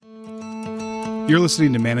You're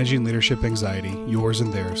listening to Managing Leadership Anxiety, Yours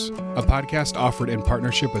and Theirs, a podcast offered in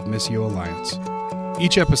partnership with Missio Alliance.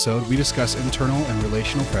 Each episode, we discuss internal and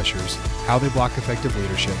relational pressures, how they block effective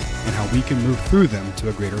leadership, and how we can move through them to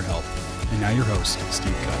a greater health. And now your host,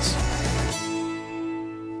 Steve Cuss.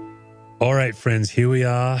 All right, friends, here we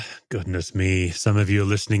are. Goodness me. Some of you are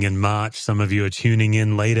listening in March. Some of you are tuning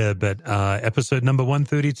in later, but episode number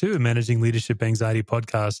 132, Managing Leadership Anxiety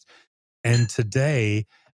podcast. And today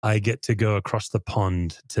I get to go across the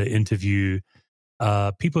pond to interview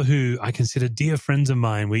people who I consider dear friends of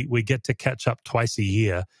mine. We get to catch up twice a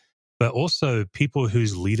year, but also people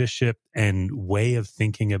whose leadership and way of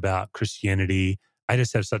thinking about Christianity, I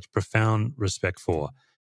just have such profound respect for.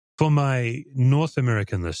 For my North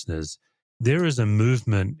American listeners, there is a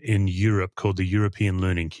movement in Europe called the European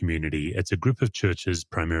Learning Community. It's a group of churches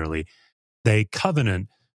primarily. They covenant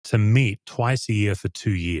to meet twice a year for 2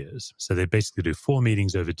 years. So they basically do 4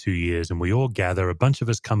 meetings over 2 years, and we all gather. A bunch of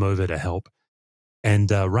us come over to help. And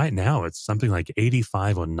right now, it's something like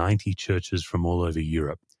 85 or 90 churches from all over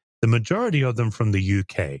Europe. The majority of them from the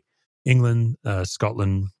UK, England,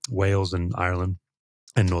 Scotland, Wales, and Ireland,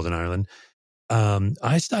 and Northern Ireland.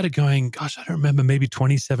 I started going, I don't remember, maybe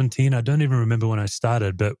 2017. I don't even remember when I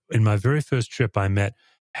started, but in my very first trip, I met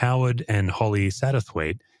Howard and Holly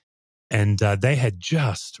Satterthwaite, and they had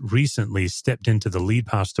just recently stepped into the lead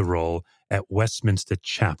pastor role at Westminster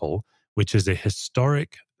Chapel, which is a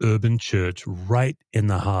historic urban church right in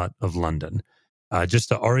the heart of London. Just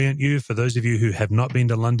to orient you, for those of you who have not been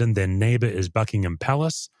to London, their neighbor is Buckingham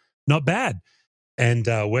Palace. Not bad. And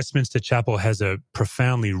Westminster Chapel has a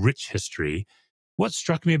profoundly rich history. What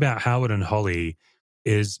struck me about Howard and Holly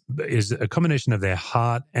is a combination of their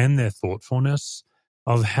heart and their thoughtfulness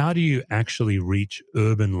of how do you actually reach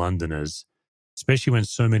urban Londoners, especially when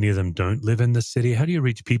so many of them don't live in the city. How do you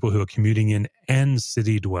reach people who are commuting in and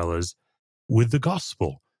city dwellers with the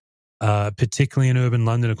gospel? Particularly in urban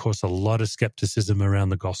London, of course, a lot of skepticism around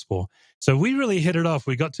the gospel. So we really hit it off.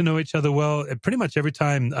 We got to know each other well. Pretty much every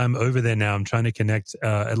time I'm over there now, I'm trying to connect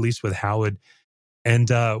at least with Howard. And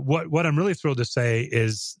what I'm really thrilled to say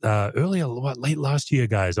is late last year,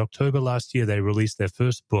 guys, October last year, they released their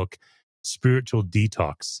first book, Spiritual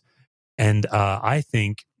Detox. And I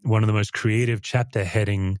think one of the most creative chapter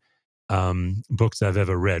heading books I've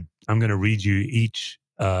ever read. I'm going to read you each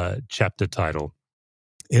chapter title.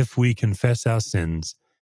 If we confess our sins,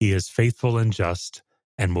 he is faithful and just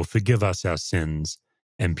and will forgive us our sins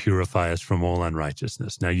and purify us from all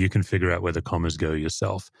unrighteousness. Now, you can figure out where the commas go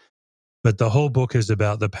yourself. But the whole book is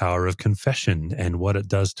about the power of confession and what it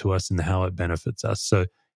does to us and how it benefits us. So,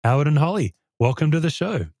 Howard and Holly, welcome to the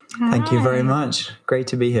show. Hi. Thank you very much. Great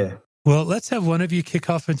to be here. Well, let's have one of you kick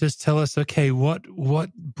off and just tell us, okay, what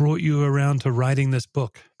brought you around to writing this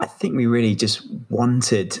book? I think we really just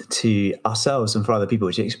wanted to ourselves and for other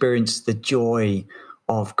people to experience the joy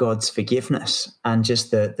of God's forgiveness and just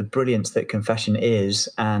the brilliance that confession is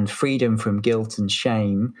and freedom from guilt and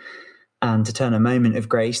shame, and to turn a moment of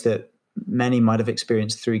grace that many might have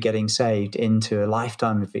experienced through getting saved into a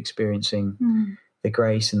lifetime of experiencing the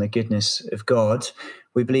grace and the goodness of God.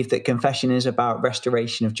 We believe that confession is about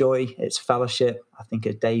restoration of joy. It's fellowship. I think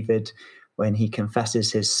of David when he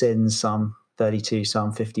confesses his sins, Psalm 32,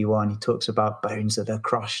 Psalm 51, he talks about bones that are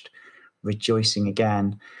crushed, rejoicing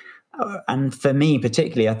again. And for me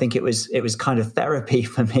particularly, I think it was kind of therapy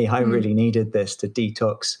for me. I really needed this to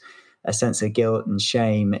detox a sense of guilt and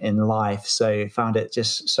shame in life. So I found it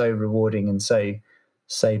just so rewarding and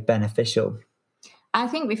so beneficial. I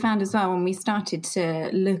think we found as well when we started to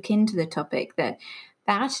look into the topic that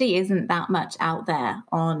there actually isn't that much out there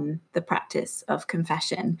on the practice of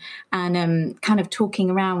confession, and kind of talking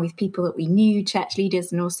around with people that we knew, church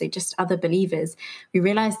leaders and also just other believers, we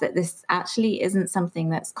realized that this actually isn't something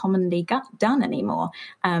that's commonly done anymore,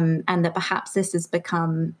 and that perhaps this has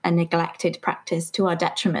become a neglected practice to our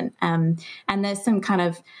detriment. And there's some kind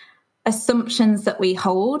of assumptions that we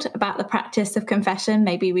hold about the practice of confession.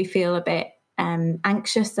 Maybe we feel a bit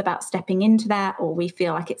anxious about stepping into that, or we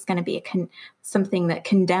feel like it's going to be something that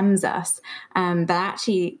condemns us. But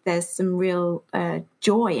actually, there's some real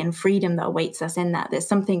joy and freedom that awaits us in that. There's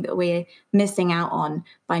something that we're missing out on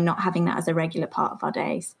by not having that as a regular part of our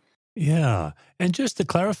days. Yeah. And just to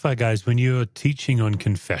clarify, guys, when you're teaching on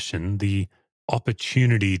confession, the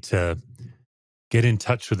opportunity to get in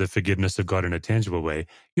touch with the forgiveness of God in a tangible way,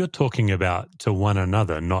 you're talking about to one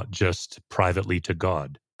another, not just privately to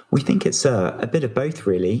God. We think it's a bit of both,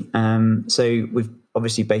 really. So we've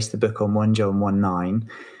obviously based the book on 1 John 1:9.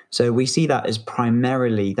 So we see that as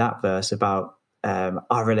primarily that verse about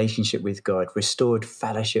our relationship with God, restored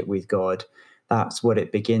fellowship with God. That's what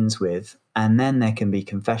it begins with. And then there can be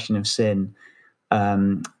confession of sin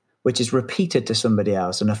which is repeated to somebody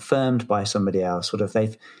else and affirmed by somebody else. Sort of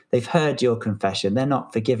they've heard your confession. They're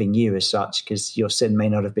not forgiving you as such, because your sin may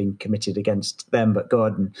not have been committed against them but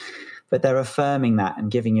God, but they're affirming that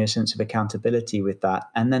and giving you a sense of accountability with that.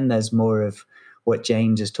 And then there's more of what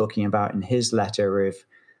James is talking about in his letter of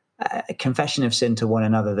a confession of sin to one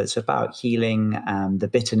another, that's about healing the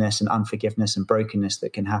bitterness and unforgiveness and brokenness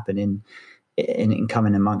that can happen in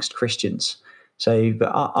coming amongst Christians. So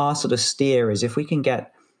but our sort of steer is, if we can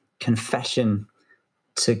get confession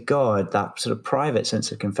to God, that sort of private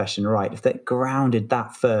sense of confession, right, if they're grounded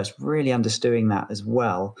that first, really understanding that as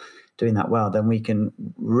well, doing that well, then we can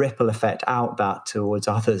ripple effect out that towards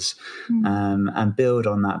others and build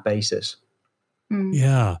on that basis.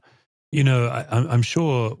 Yeah. You know, I'm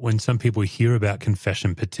sure when some people hear about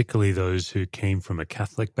confession, particularly those who came from a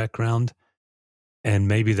Catholic background, and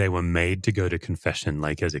maybe they were made to go to confession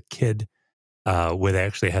like as a kid, where they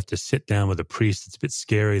actually have to sit down with a priest. It's a bit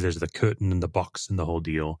scary. There's the curtain and the box and the whole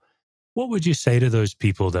deal. What would you say to those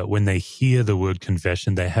people that when they hear the word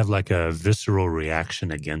confession, they have like a visceral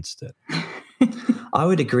reaction against it? I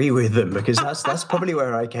would agree with them, because that's probably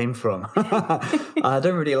where I came from. I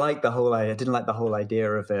don't really like I didn't like the whole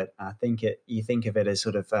idea of it. I think you think of it as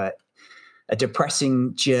sort of a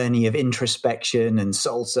depressing journey of introspection and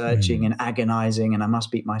soul searching and agonizing, and I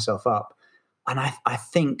must beat myself up. And I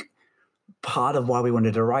think part of why we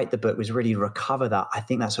wanted to write the book was really recover that. I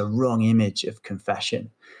think that's a wrong image of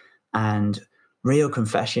confession. And real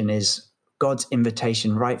confession is God's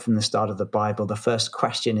invitation right from the start of the Bible. The first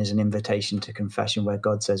question is an invitation to confession, where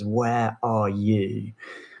God says, where are you?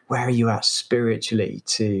 Where are you at spiritually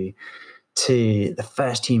to the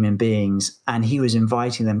first human beings? And he was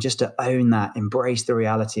inviting them just to own that, embrace the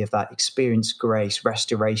reality of that, experience grace,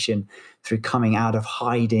 restoration through coming out of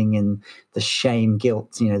hiding and the shame,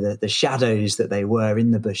 guilt, the shadows that they were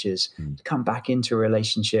in the bushes, to come back into a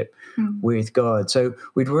relationship with God. So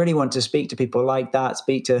we'd really want to speak to people like that,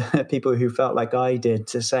 speak to people who felt like I did,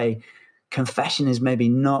 to say, confession is maybe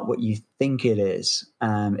not what you think it is.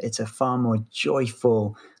 It's a far more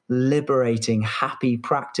joyful, liberating, happy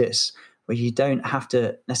practice, where you don't have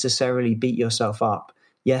to necessarily beat yourself up.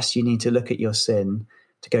 Yes, you need to look at your sin,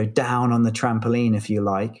 to go down on the trampoline, if you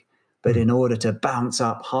like, but in order to bounce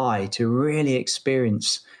up high, to really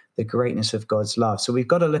experience the greatness of God's love. So we've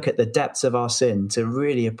got to look at the depths of our sin to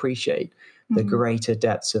really appreciate the greater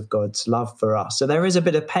depths of God's love for us. So there is a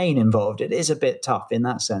bit of pain involved. It is a bit tough in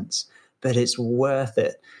that sense, but it's worth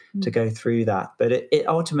it to go through that. But it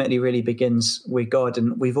ultimately really begins with God,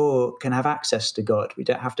 and we've all can have access to God. We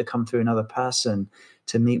don't have to come through another person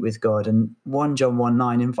to meet with God. And 1 John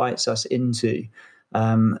 1:9 invites us into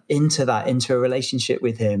a relationship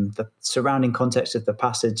with him. The surrounding context of the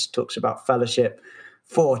passage talks about fellowship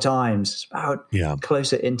 4 times. It's about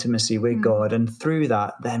closer intimacy with God. And through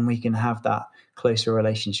that, then we can have that closer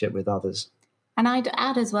relationship with others. And I'd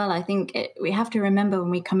add as well, I think we have to remember when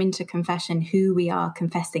we come into confession who we are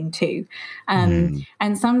confessing to. And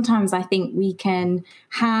sometimes I think we can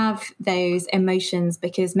have those emotions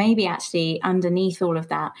because maybe actually underneath all of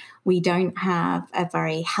that, we don't have a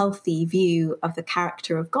very healthy view of the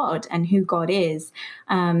character of God and who God is,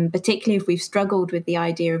 particularly if we've struggled with the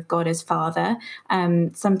idea of God as Father.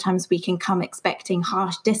 Sometimes we can come expecting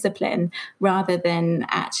harsh discipline rather than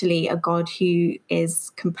actually a God who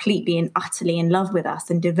is completely and utterly in love with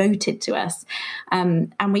us and devoted to us.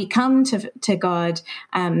 And we come to God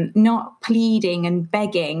not pleading and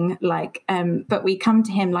begging, but we come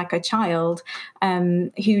to him like a child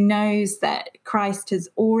who knows that Christ has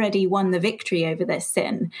already won the victory over this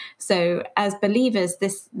sin. So as believers,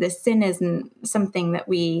 this sin isn't something that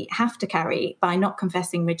we have to carry. By not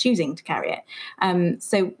confessing, we're choosing to carry it.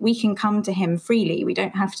 So we can come to him freely. We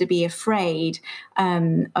don't have to be afraid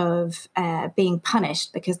of being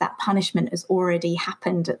punished, because that punishment has already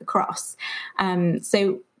happened at the cross.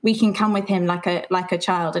 So we can come with him like a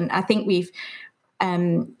child. And I think we've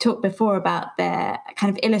talked before about the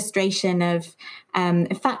kind of illustration of,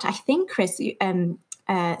 in fact, I think, Chris,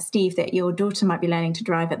 Steve, that your daughter might be learning to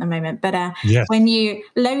drive at the moment. But yes. When you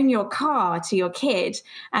loan your car to your kid,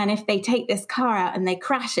 and if they take this car out and they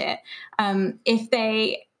crash it,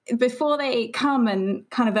 before they come and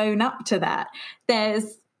kind of own up to that,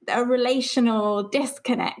 there's a relational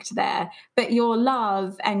disconnect there, but your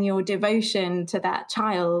love and your devotion to that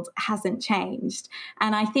child hasn't changed.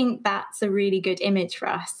 And I think that's a really good image for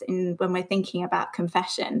us when we're thinking about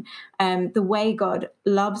confession. The way God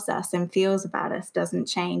loves us and feels about us doesn't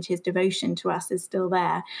change. His devotion to us is still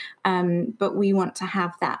there. But we want to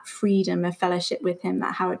have that freedom of fellowship with him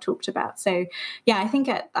that Howard talked about. So yeah, I think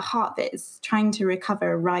at the heart of it is trying to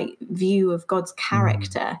recover a right view of God's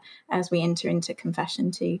character as we enter into confession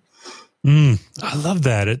too. I love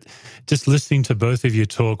that. Just listening to both of you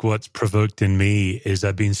talk, what's provoked in me is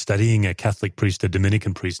I've been studying a Catholic priest, a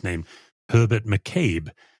Dominican priest named Herbert McCabe.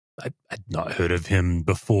 I'd not heard of him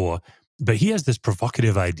before, but he has this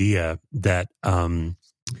provocative idea that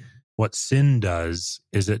what sin does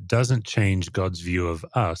is it doesn't change God's view of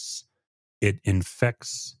us. It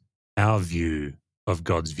infects our view of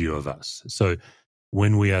God's view of us. So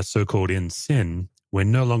when we are so-called in sin, we're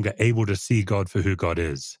no longer able to see God for who God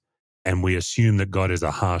is. And we assume that God is a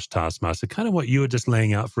harsh taskmaster, kind of what you were just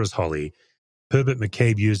laying out for us, Holly. Herbert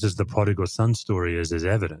McCabe uses the prodigal son story as his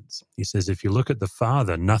evidence. He says, if you look at the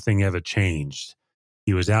father, nothing ever changed.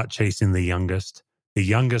 He was out chasing the youngest. The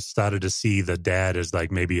youngest started to see the dad as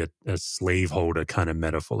like maybe a slaveholder kind of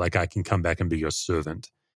metaphor, like I can come back and be your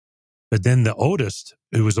servant. But then the oldest,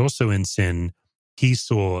 who was also in sin, he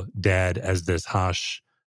saw dad as this harsh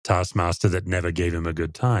taskmaster that never gave him a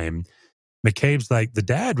good time. McCabe's like, the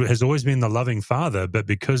dad has always been the loving father, but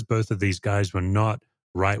because both of these guys were not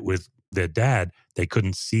right with their dad, they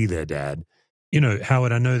couldn't see their dad. You know,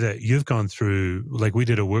 Howard, I know that you've gone through, like we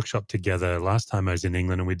did a workshop together last time I was in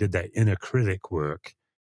England and we did that inner critic work.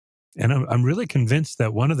 And I'm really convinced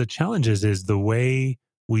that one of the challenges is the way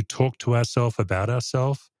we talk to ourselves about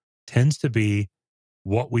ourselves tends to be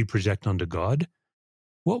what we project onto God.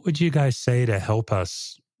 What would you guys say to help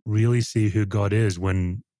us really see who God is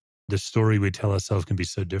when the story we tell ourselves can be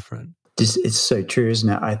so different? It's so true, isn't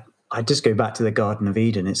it? I just go back to the Garden of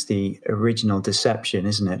Eden. It's the original deception,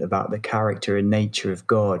 isn't it, about the character and nature of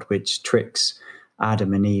God, which tricks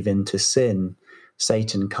Adam and Eve into sin.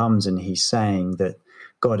 Satan comes and he's saying that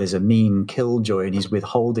God is a mean killjoy and he's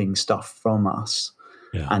withholding stuff from us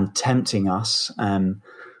and tempting us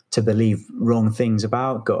to believe wrong things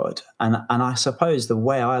about God. And I suppose the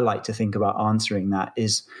way I like to think about answering that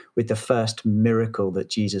is with the first miracle that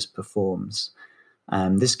Jesus performs.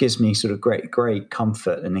 This gives me sort of great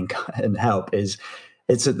comfort and help.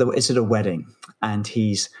 It's at a wedding, and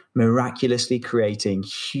he's miraculously creating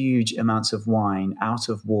huge amounts of wine out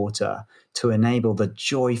of water to enable the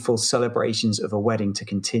joyful celebrations of a wedding to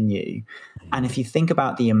continue. And if you think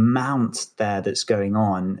about the amount there that's going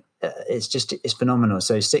on, it's phenomenal.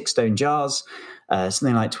 So 6 stone jars,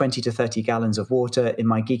 something like 20 to 30 gallons of water. In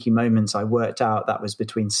my geeky moments, I worked out that was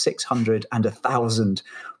between 600 and 1,000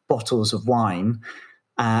 bottles of wine.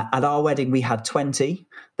 At our wedding, we had 20.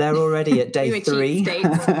 They're already at day 3. They're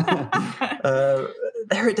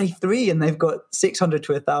at day 3 and they've got 600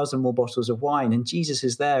 to 1,000 more bottles of wine. And Jesus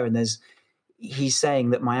is there and he's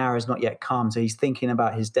saying that my hour is not yet come. So he's thinking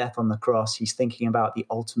about his death on the cross. He's thinking about the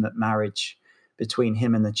ultimate marriage between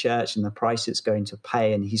him and the church and the price it's going to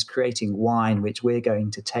pay. And he's creating wine, which we're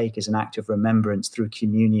going to take as an act of remembrance through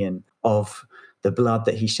communion of the blood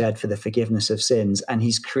that he shed for the forgiveness of sins. And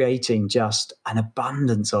he's creating just an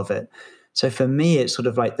abundance of it. So for me, it's sort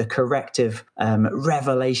of like the corrective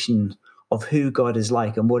revelation of who God is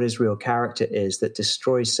like and what his real character is that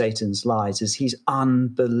destroys Satan's lies, is he's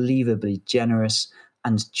unbelievably generous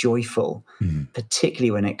and joyful, particularly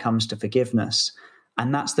when it comes to forgiveness.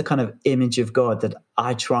 And that's the kind of image of God that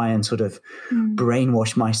I try and sort of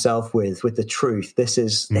brainwash myself with the truth. This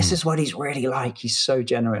is what he's really like. He's so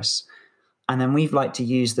generous. And then we've liked to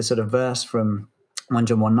use the sort of verse from 1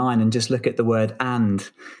 John 1:9 and just look at the word "and"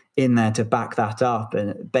 in there to back that up.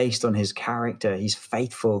 And based on his character, he's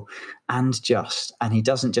faithful and just, and he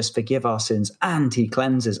doesn't just forgive our sins, and he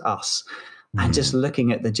cleanses us. And just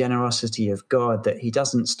looking at the generosity of God, that he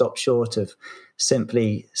doesn't stop short of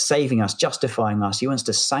simply saving us, justifying us. He wants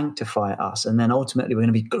to sanctify us. And then ultimately we're going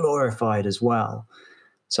to be glorified as well.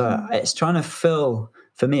 So it's trying to fill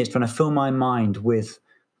my mind with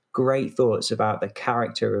great thoughts about the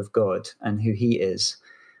character of God and who he is.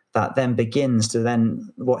 That then begins to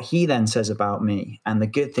what he then says about me and the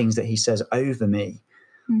good things that he says over me,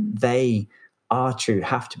 they are true,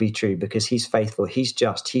 have to be true, because he's faithful, he's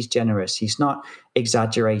just, he's generous, he's not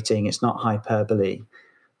exaggerating, it's not hyperbole.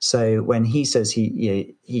 So when he says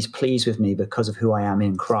he's pleased with me because of who I am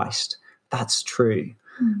in Christ, that's true.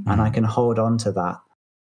 And I can hold on to that.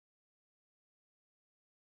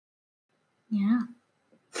 Yeah.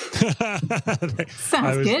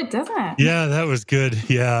 Sounds good, doesn't it? Yeah, that was good.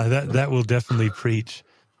 Yeah, that will definitely preach.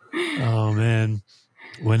 Oh, man.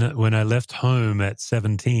 When I left home at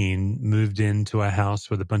 17, moved into a house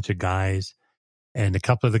with a bunch of guys, and a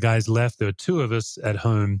couple of the guys left. There were two of us at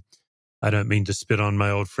home. I don't mean to spit on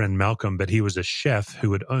my old friend Malcolm, but he was a chef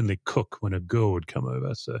who would only cook when a girl would come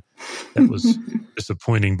over. So that was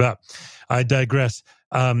disappointing, but I digress.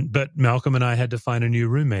 But Malcolm and I had to find a new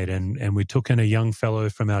roommate, and we took in a young fellow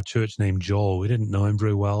from our church named Joel. We didn't know him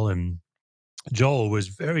very well, and Joel was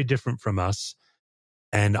very different from us.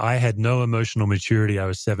 And I had no emotional maturity. I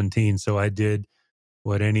was 17, so I did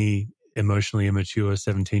what any emotionally immature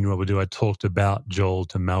 17-year-old would do. I talked about Joel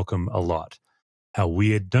to Malcolm a lot. How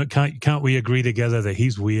weird, can't we agree together that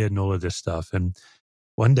he's weird and all of this stuff? And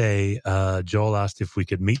one day, Joel asked if we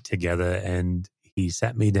could meet together, and he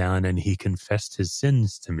sat me down and he confessed his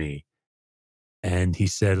sins to me. And he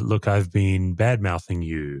said, look, I've been bad-mouthing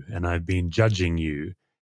you and I've been judging you,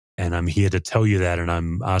 and I'm here to tell you that, and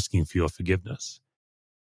I'm asking for your forgiveness.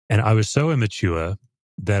 And I was so immature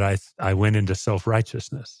that I went into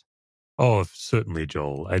self-righteousness. Oh, certainly,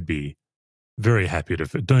 Joel, I'd be very happy to.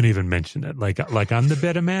 Don't even mention it. Like I'm the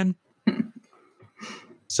better man.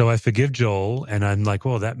 So I forgive Joel, and I'm like,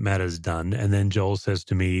 well, that matter's done. And then Joel says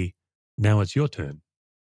to me, now it's your turn.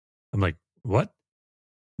 I'm like, what?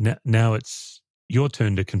 Now it's your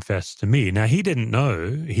turn to confess to me. Now, he didn't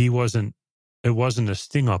know. It wasn't a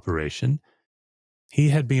sting operation. He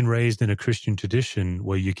had been raised in a Christian tradition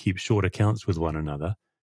where you keep short accounts with one another.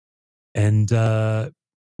 And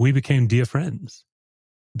we became dear friends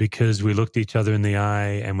because we looked each other in the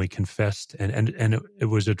eye and we confessed. And it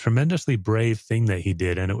was a tremendously brave thing that he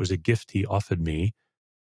did, and it was a gift he offered me.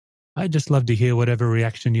 I'd just love to hear whatever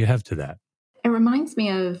reaction you have to that. It reminds me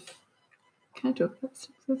of... Can I talk about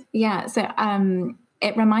this? Yeah, so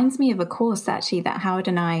it reminds me of a course, actually, that Howard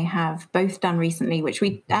and I have both done recently, which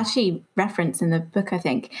we actually reference in the book, I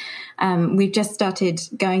think. We've just started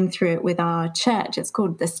going through it with our church. It's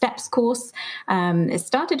called the Steps course. It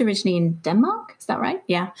started originally in Denmark. Is that right?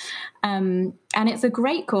 Yeah. And it's a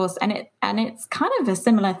great course, and it's kind of a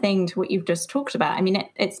similar thing to what you've just talked about. I mean,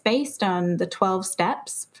 it's based on the 12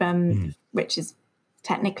 steps which is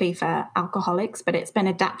technically for alcoholics, but it's been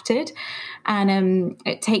adapted, and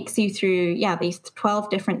it takes you through these 12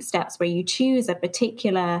 different steps where you choose a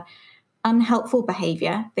particular unhelpful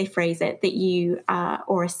behavior, they phrase it, that you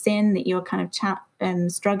or a sin that you're kind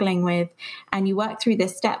of struggling with, and you work through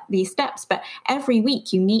these steps. But every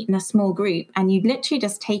week you meet in a small group, and you literally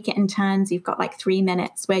just take it in turns. You've got like 3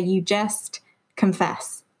 minutes where you just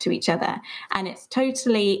confess to each other, and it's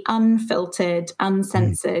totally unfiltered,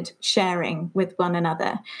 uncensored sharing with one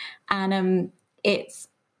another. And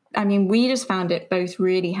we just found it both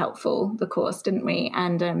really helpful, the course, didn't we?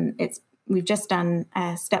 And we've just done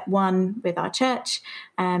step 1 with our church,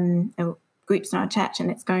 groups in our church, and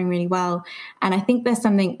it's going really well. And I think there's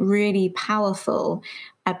something really powerful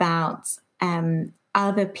about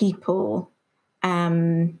other people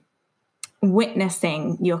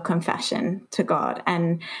witnessing your confession to God.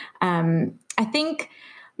 And I think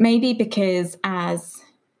maybe because as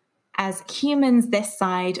humans this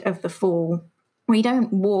side of the fall, we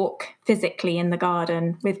don't walk physically in the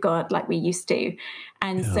garden with God like we used to.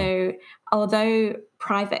 And so although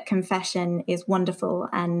private confession is wonderful,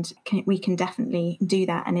 and we can definitely do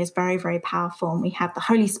that, and is very, very powerful, and we have the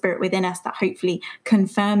Holy Spirit within us that hopefully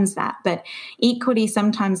confirms that. But equally,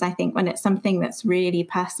 sometimes I think when it's something that's really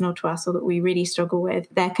personal to us or that we really struggle with,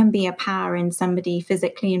 there can be a power in somebody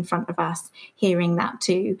physically in front of us hearing that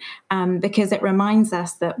too, because it reminds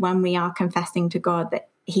us that when we are confessing to God, that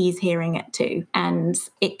He's hearing it too, and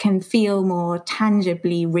it can feel more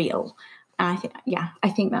tangibly real. I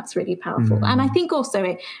think that's really powerful. And I think also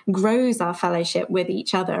it grows our fellowship with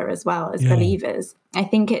each other as well as believers. I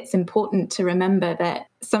think it's important to remember that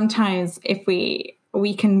sometimes if we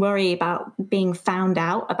can worry about being found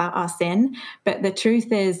out about our sin, but the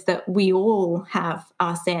truth is that we all have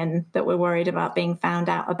our sin that we're worried about being found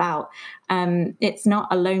out about. It's not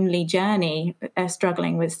a lonely journey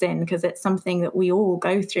struggling with sin, because it's something that we all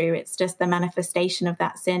go through. It's just the manifestation of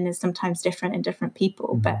that sin is sometimes different in different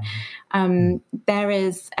people. But there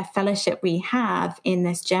is a fellowship we have in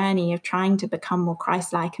this journey of trying to become more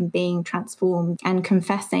Christ-like and being transformed and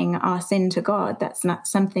confessing our sin to God. That's not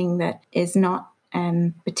something that is not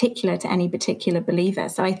particular to any particular believer.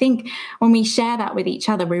 So I think when we share that with each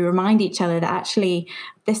other, we remind each other that actually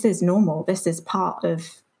this is normal. This is part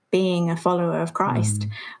of being a follower of Christ.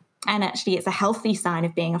 And actually it's a healthy sign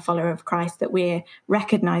of being a follower of Christ that we're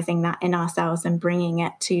recognizing that in ourselves and bringing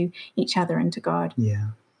it to each other and to God. Yeah.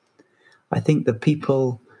 I think the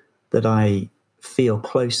people that I feel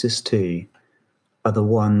closest to are the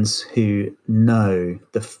ones who know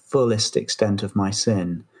the fullest extent of my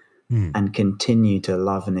sin and continue to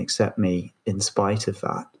love and accept me in spite of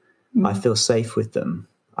that. I feel safe with them.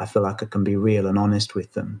 I feel like I can be real and honest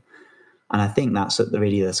with them. And I think that's at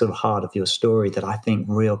really the sort of heart of your story, that I think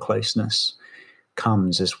real closeness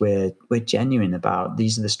comes as we're genuine about,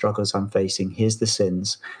 these are the struggles I'm facing. Here's the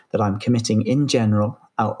sins that I'm committing in general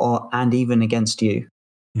and even against you.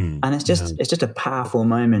 And it's just a powerful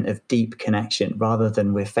moment of deep connection, rather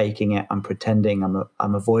than we're faking it. I'm pretending,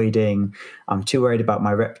 I'm avoiding, I'm too worried about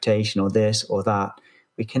my reputation or this or that.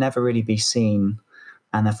 We can never really be seen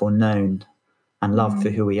and therefore known and loved for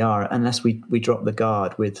who we are, unless we drop the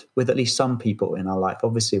guard with at least some people in our life.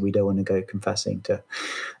 Obviously, we don't want to go confessing to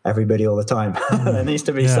everybody all the time. There needs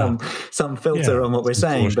to be some filter on what we're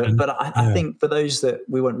saying. But I think for those that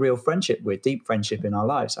we want real friendship with, deep friendship in our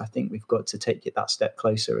lives, I think we've got to take it that step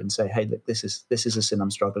closer and say, hey, look, this is a sin I'm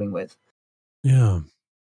struggling with. Yeah.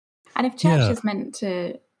 And if church is meant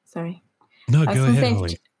to, sorry. No, go ahead,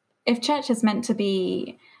 Holly. If church is meant to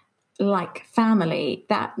be like family,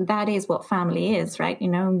 that is what family is, right? You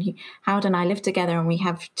know, Howard and I live together, and we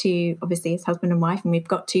have two, obviously as husband and wife, and we've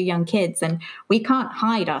got 2 young kids, and we can't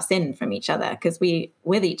hide our sin from each other because we're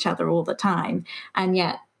with each other all the time. And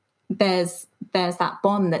yet there's that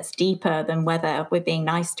bond that's deeper than whether we're being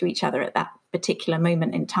nice to each other at that particular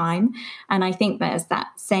moment in time. And I think there's that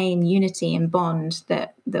same unity and bond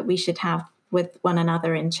that we should have with one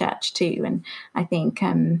another in church too. And I think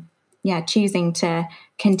choosing to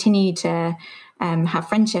continue to have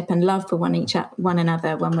friendship and love for one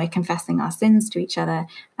another when we're confessing our sins to each other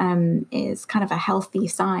is kind of a healthy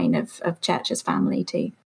sign of church as family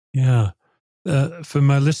too. Yeah. For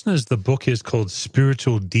my listeners, the book is called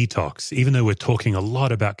Spiritual Detox. Even though we're talking a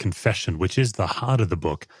lot about confession, which is the heart of the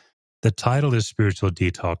book, the title is Spiritual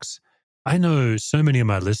Detox. I know so many of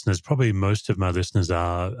my listeners, probably most of my listeners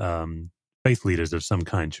are faith leaders of some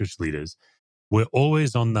kind, church leaders. We're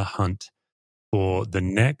always on the hunt for the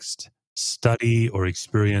next study or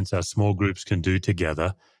experience our small groups can do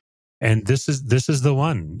together. And this is the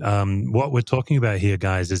one. What we're talking about here,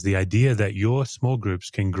 guys, is the idea that your small groups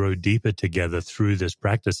can grow deeper together through this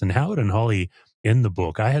practice. And Howard and Holly, in the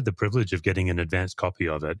book, I had the privilege of getting an advanced copy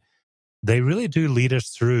of it. They really do lead us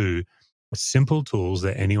through simple tools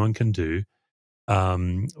that anyone can do.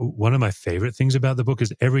 One of my favorite things about the book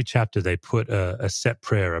is every chapter they put a set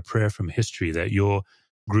prayer, a prayer from history that your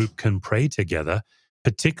group can pray together,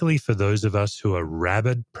 particularly for those of us who are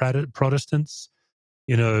rabid Protestants.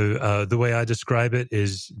 You know, the way I describe it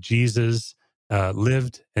is Jesus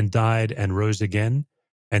lived and died and rose again.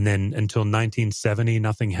 And then until 1970,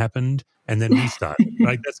 nothing happened. And then we started.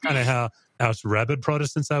 Right? That's kind of how us rabid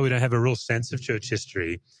Protestants are. We don't have a real sense of church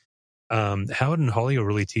history. Howard and Holly will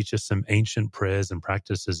really teach us some ancient prayers and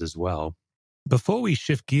practices as well. Before we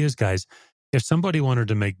shift gears, guys, if somebody wanted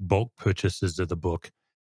to make bulk purchases of the book,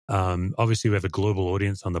 obviously we have a global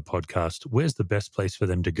audience on the podcast. Where's the best place for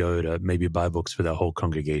them to go to maybe buy books for their whole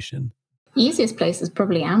congregation? Easiest place is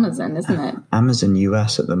probably Amazon, isn't it? Amazon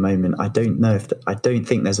US at the moment. I don't know I don't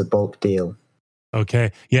think there's a bulk deal.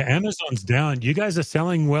 Okay. Yeah, Amazon's down. You guys are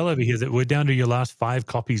selling well over here. That we're down to your last 5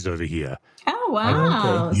 copies over here. Oh,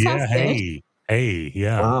 wow. Okay. Yeah, hey,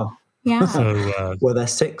 yeah. Wow. Yeah. So, well,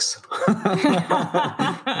 there's 6.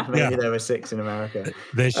 Maybe there were 6 in America.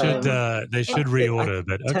 They should reorder,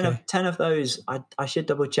 but okay. 10 of those, I should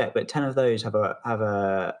double check, but 10 of those have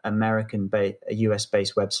a US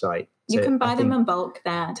based website. So you can buy them in bulk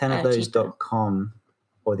there. 10 of those.com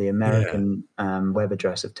or the American web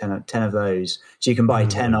address of 10 of those. So you can buy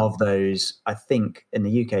 10 of those, I think, in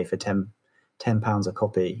the UK for £10 a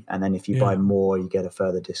copy, and then if you buy more, you get a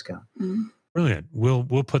further discount. Brilliant. We'll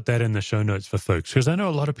put that in the show notes for folks, because I know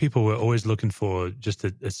a lot of people were always looking for just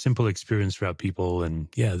a simple experience for our people, and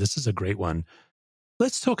this is a great one.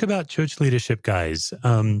 Let's talk about church leadership, guys.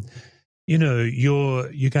 You know,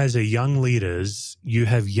 you guys are young leaders. You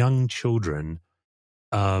have young children.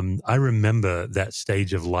 I remember that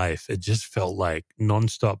stage of life. It just felt like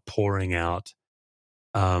nonstop pouring out.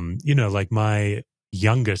 You know, like my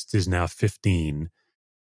youngest is now 15.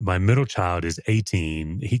 My middle child is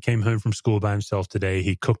 18. He came home from school by himself today.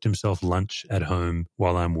 He cooked himself lunch at home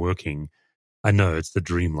while I'm working. I know it's the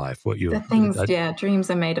dream life. Dreams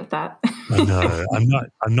are made of that. I know.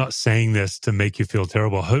 I'm not saying this to make you feel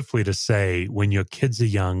terrible. Hopefully to say when your kids are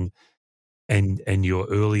young and you're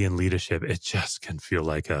early in leadership, it just can feel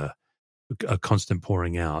like a constant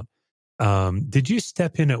pouring out. Did you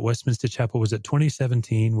step in at Westminster Chapel? Was it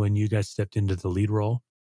 2017 when you guys stepped into the lead role?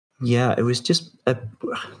 Yeah, it was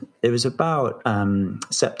it was about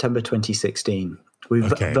September 2016. We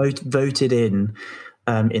voted in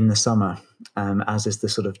the summer, as is the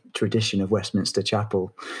sort of tradition of Westminster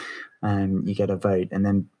Chapel. You get a vote, and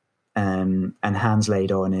then and hands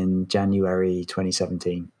laid on in January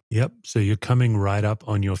 2017. Yep. So you're coming right up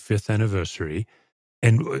on your 5th anniversary.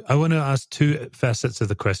 And I want to ask 2 facets of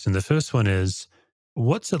the question. The first one is,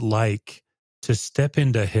 what's it like to step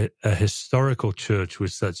into a historical church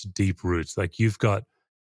with such deep roots? Like you've got,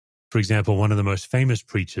 for example, one of the most famous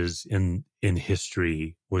preachers in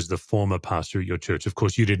history was the former pastor at your church. Of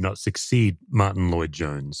course, you did not succeed Martin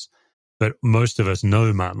Lloyd-Jones, but most of us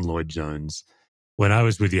know Martin Lloyd-Jones. When I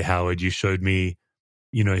was with you, Howard, you showed me,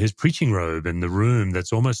 his preaching robe in the room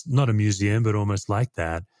that's almost not a museum, but almost like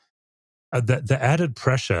that. The added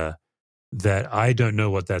pressure that I don't know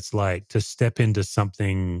what that's like to step into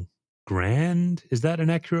something grand. Is that an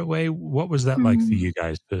accurate way? What was that like for you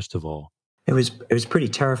guys, first of all? It was pretty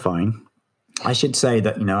terrifying. I should say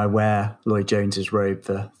that, I wear Lloyd-Jones's robe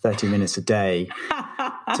for 30 minutes a day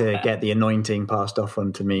to get the anointing passed off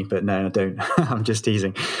onto me. But no, I don't. I'm just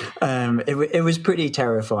teasing. It was pretty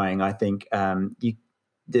terrifying, I think.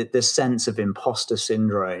 The sense of imposter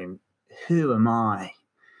syndrome. Who am I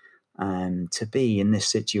to be in this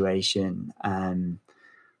situation?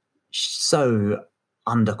 So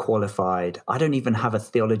underqualified. I don't even have a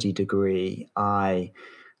theology degree. I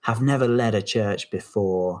have never led a church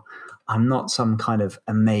before. I'm not some kind of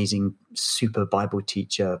amazing super Bible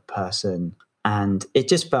teacher person. And it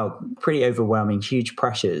just felt pretty overwhelming, huge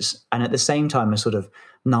pressures. And at the same time, a sort of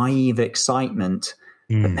naive excitement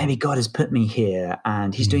that maybe God has put me here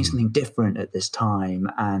and he's doing something different at this time.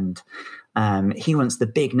 And he wants the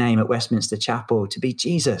big name at Westminster Chapel to be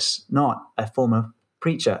Jesus, not a former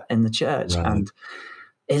preacher in the church. Right. And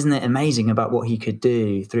isn't it amazing about what he could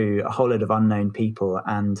do through a whole load of unknown people?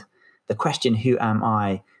 And the question, who am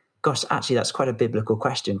I? Gosh, actually, that's quite a biblical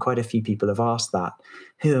question. Quite a few people have asked that.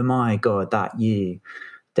 Who am I, God, that you,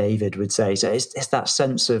 David would say. So it's that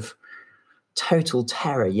sense of total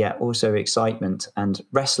terror, yet also excitement, and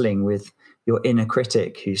wrestling with your inner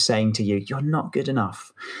critic who's saying to you, you're not good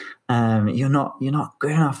enough. You're not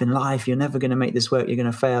good enough in life. You're never going to make this work. You're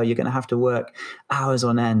going to fail. You're going to have to work hours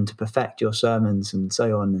on end to perfect your sermons and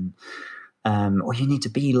so on. And or you need to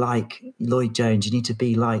be like Lloyd-Jones. You need to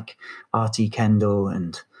be like R.T. Kendall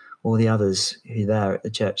and all the others who were there at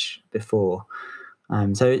the church before.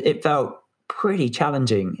 So it felt pretty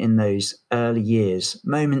challenging in those early years.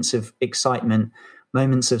 Moments of excitement,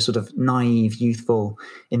 moments of sort of naive, youthful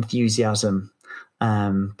enthusiasm,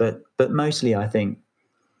 but mostly, I think,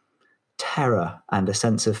 terror and a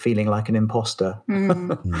sense of feeling like an imposter.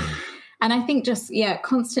 And I think just,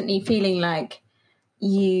 constantly feeling like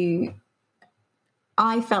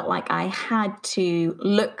I felt like I had to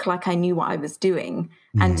look like I knew what I was doing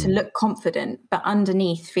and to look confident, but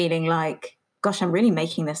underneath feeling like, gosh, I'm really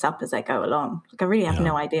making this up as I go along. Like I really have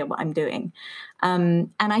no idea what I'm doing.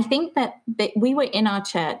 And I think that we were in our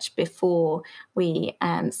church before we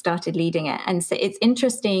started leading it. And so it's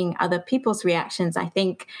interesting, other people's reactions. I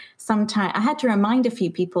think sometimes I had to remind a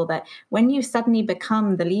few people that when you suddenly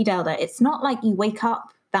become the lead elder, it's not like you wake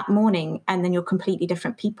up that morning and then you're completely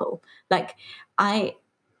different people. Like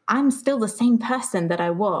I'm still the same person that I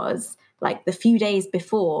was like the few days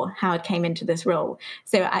before Howard came into this role.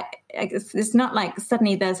 So it's not like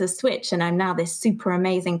suddenly there's a switch and I'm now this super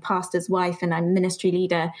amazing pastor's wife and I'm ministry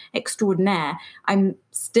leader extraordinaire. I'm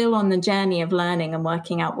still on the journey of learning and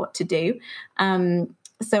working out what to do.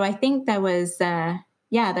 So I think there was a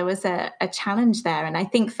challenge there. And I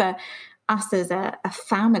think for us as a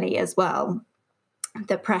family as well,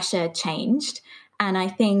 the pressure changed. And I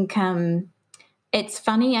think it's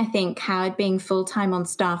funny, I think, Howard being full-time on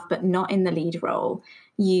staff but not in the lead role,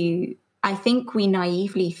 I think we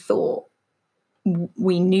naively thought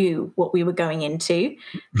we knew what we were going into,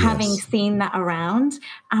 having seen that around.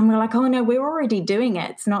 And we're like, oh, no, we're already doing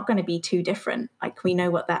it. It's not going to be too different. Like, we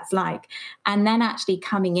know what that's like. And then actually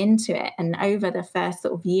coming into it and over the first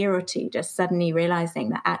sort of year or two, just suddenly realizing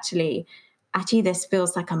that actually this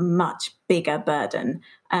feels like a much bigger burden.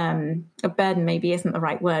 A burden maybe isn't the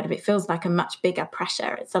right word, but it feels like a much bigger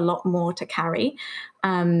pressure. It's a lot more to carry.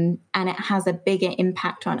 And it has a bigger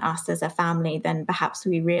impact on us as a family than perhaps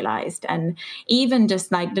we realized. And even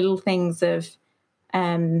just like little things of,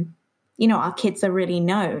 our kids are really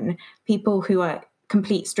known. People who are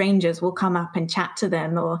complete strangers will come up and chat to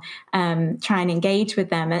them or try and engage with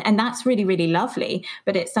them. And that's really, really lovely.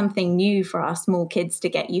 But it's something new for our small kids to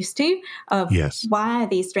get used to of why are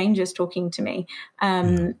these strangers talking to me?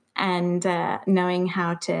 And knowing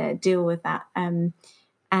how to deal with that. And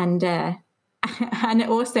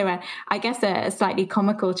also, I guess a slightly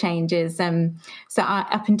comical change is,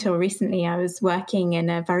 up until recently, I was working in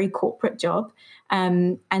a very corporate job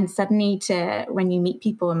And suddenly when you meet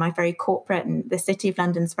people, and I'm very corporate and the City of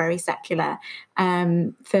London's very secular,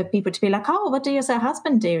 for people to be like, oh, what does your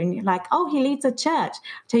husband do? And you're like, oh, he leads a church.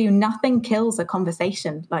 I tell you, nothing kills a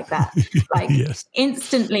conversation like that. Like Yes.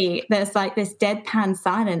 Instantly there's like this deadpan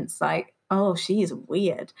silence, like, oh, she's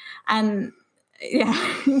weird. And yeah,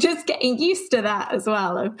 just getting used to that as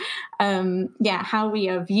well of, how we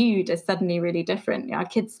are viewed is suddenly really different. Our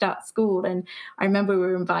kids start school, and I remember we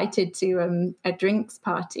were invited to a drinks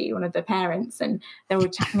party, one of the parents, and they were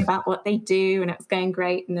chatting about what they do, and it was going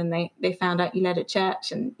great. And then they found out you led a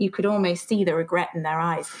church, and you could almost see the regret in their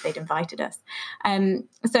eyes that they'd invited us.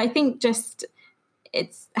 So I think just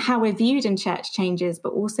it's how we're viewed in church changes,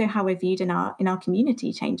 but also how we're viewed in our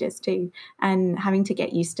community changes too, and having to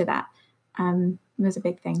get used to that. Was a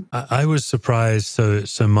big thing. I was surprised.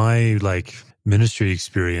 So my ministry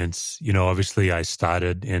experience, obviously I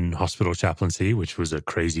started in hospital chaplaincy, which was a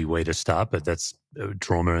crazy way to start, but that's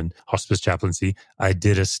trauma and hospice chaplaincy. I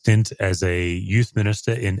did a stint as a youth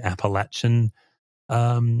minister in Appalachian,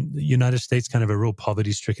 United States, kind of a real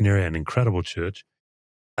poverty-stricken area, an incredible church.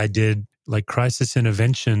 I did crisis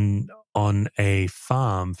intervention on a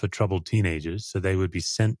farm for troubled teenagers. So they would be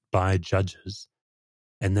sent by judges.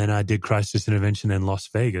 And then I did crisis intervention in Las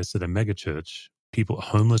Vegas at a mega church.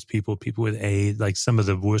 Homeless people with AIDS, some of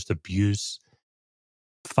the worst abuse.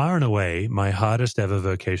 Far and away, my hardest ever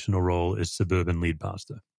vocational role is suburban lead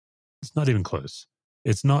pastor. It's not even close.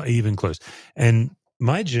 And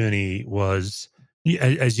my journey was,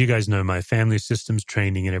 as you guys know, my family systems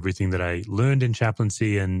training and everything that I learned in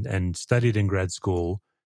chaplaincy and studied in grad school.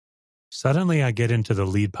 Suddenly I get into the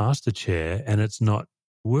lead pastor chair and it's not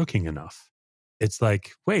working enough. It's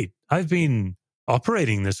like, wait, I've been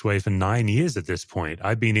operating this way for 9 years at this point.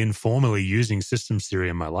 I've been informally using systems theory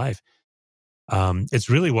in my life. It's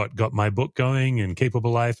really what got my book going, and Capable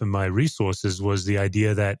Life, and my resources was the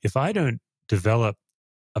idea that if I don't develop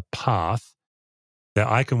a path that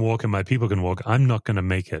I can walk and my people can walk, I'm not going to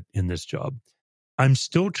make it in this job. I'm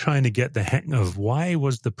still trying to get the hang of why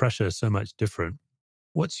was the pressure so much different.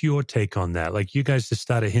 What's your take on that? You guys just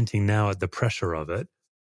started hinting now at the pressure of it.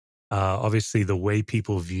 Obviously, the way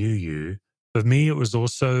people view you. For me, it was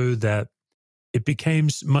also that it became,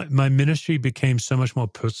 my ministry became so much more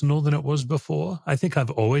personal than it was before. I think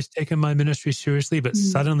I've always taken my ministry seriously, but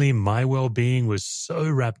suddenly my well-being was so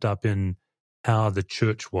wrapped up in how the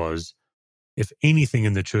church was. If anything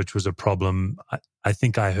in the church was a problem, I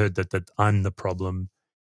think I heard that I'm the problem.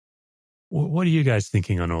 What are you guys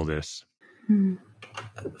thinking on all this?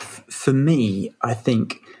 For me, I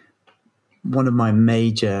think one of my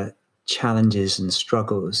major challenges and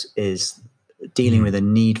struggles is dealing with a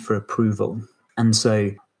need for approval. And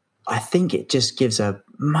so I think it just gives a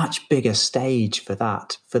much bigger stage for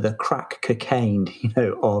that, for the crack cocaine,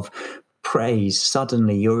 of praise.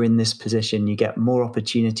 Suddenly you're in this position, you get more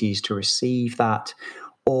opportunities to receive that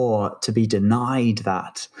or to be denied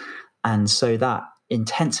that. And so that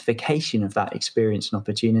intensification of that experience and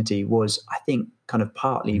opportunity was, I think, kind of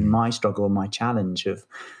partly my struggle, my challenge of,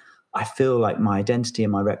 I feel like my identity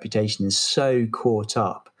and my reputation is so caught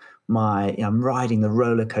up. I'm riding the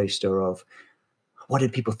roller coaster of what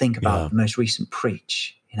did people think about the most recent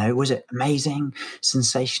preach? Was it amazing,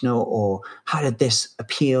 sensational, or how did this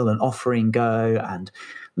appeal and offering go? And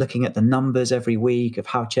looking at the numbers every week of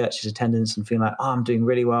how church is attendance and feeling like, oh, I'm doing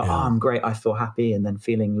really well. Oh, I'm great. I feel happy. And then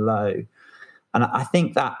feeling low. And I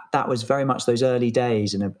think that was very much those early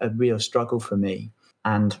days and a real struggle for me.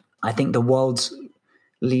 And I think the world's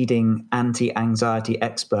leading anti-anxiety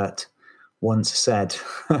expert once said,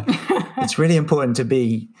 it's really important to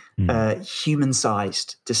be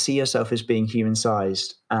human-sized, to see yourself as being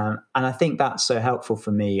human-sized. And I think that's so helpful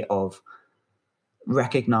for me of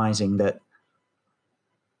recognizing that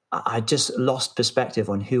I just lost perspective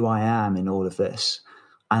on who I am in all of this.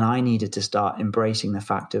 And I needed to start embracing the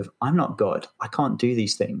fact of, I'm not God. I can't do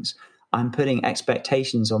these things. I'm putting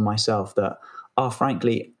expectations on myself that are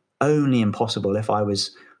frankly only impossible if I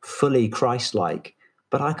was fully Christ-like.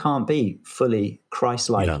 But I can't be fully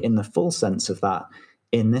Christ-like in the full sense of that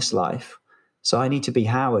in this life. So I need to be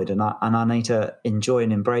Howard, and I need to enjoy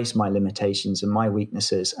and embrace my limitations and my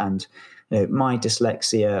weaknesses and my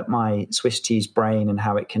dyslexia, my Swiss cheese brain and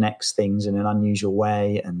how it connects things in an unusual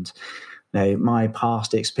way, and my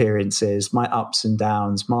past experiences, my ups and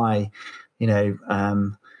downs, my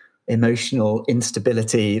emotional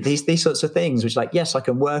instability, these sorts of things, which yes, I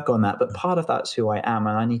can work on that, but part of that's who I am,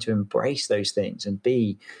 and I need to embrace those things and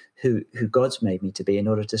be who God's made me to be in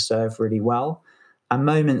order to serve really well. And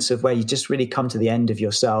moments of where you just really come to the end of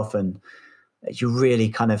yourself and you really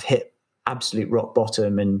kind of hit absolute rock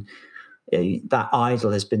bottom, and that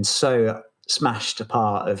idol has been so smashed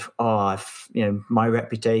apart of, my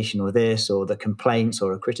reputation or this or the complaints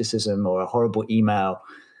or a criticism or a horrible email.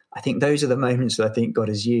 I think those are the moments that I think God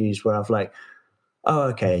has used where I've like, oh,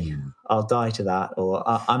 okay, I'll die to that, or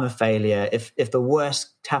I'm a failure. If the worst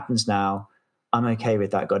happens now, I'm okay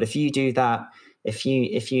with that, God. If you do that,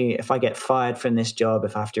 if I get fired from this job,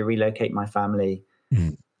 if I have to relocate my family,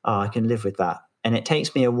 I can live with that. And it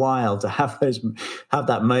takes me a while to have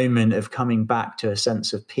that moment of coming back to a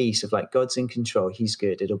sense of peace of like, God's in control. He's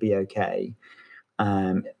good. It'll be okay.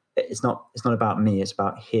 It's not about me. It's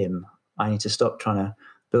about him. I need to stop trying to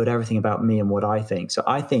build everything about me and what I think. So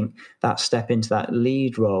I think that step into that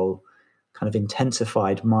lead role kind of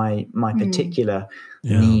intensified my particular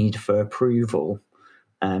need for approval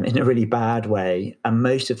in a really bad way. And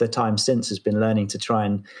most of the time since has been learning to try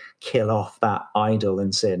and kill off that idol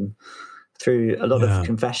and sin through a lot of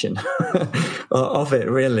confession of it,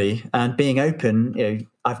 really, and being open.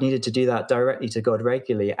 I've needed to do that directly to God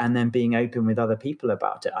regularly, and then being open with other people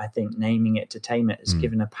about it. I think naming it to tame it has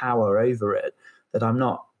given a power over it that I'm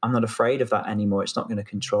not afraid of that anymore. It's not going to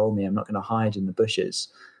control me. I'm not going to hide in the bushes.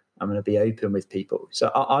 I'm going to be open with people.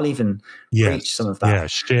 So I'll even preach some of that. Yeah,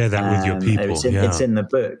 share that with your people. It's in the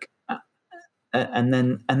book. And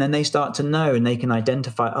then they start to know, and they can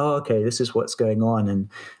identify, oh, okay, this is what's going on. And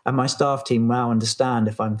my staff team now understand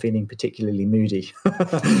if I'm feeling particularly moody.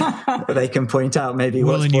 They can point out maybe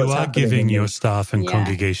what's happening. Well, and you are giving your staff and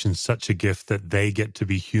congregations such a gift that they get to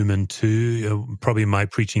be human too. Probably my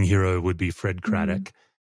preaching hero would be Fred Craddock.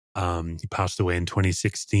 He passed away in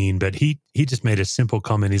 2016, but he just made a simple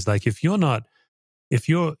comment. He's like, if you're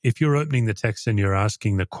opening the text and you're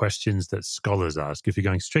asking the questions that scholars ask, if you're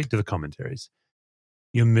going straight to the commentaries,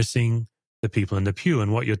 you're missing the people in the pew.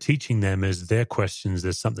 And what you're teaching them is their questions,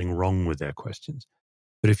 there's something wrong with their questions.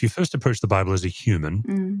 But if you first approach the Bible as a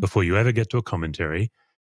human before you ever get to a commentary,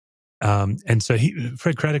 and so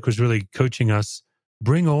Fred Craddock was really coaching us,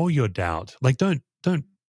 bring all your doubt. Like don't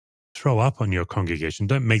throw up on your congregation.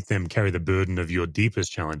 Don't make them carry the burden of your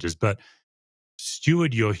deepest challenges, but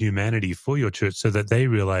steward your humanity for your church so that they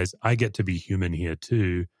realize I get to be human here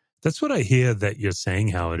too. That's what I hear that you're saying,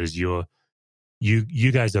 Howard, is you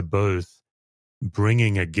guys are both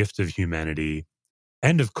bringing a gift of humanity.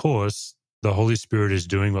 And of course, the Holy Spirit is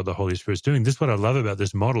doing what the Holy Spirit is doing. This is what I love about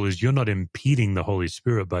this model is you're not impeding the Holy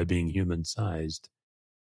Spirit by being human-sized.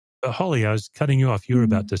 But Holly, I was cutting you off. You were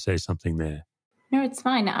about to say something there. No, it's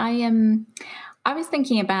fine. I was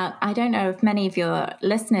thinking about, I don't know if many of your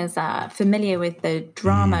listeners are familiar with the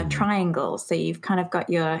drama triangle. So you've kind of got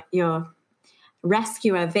your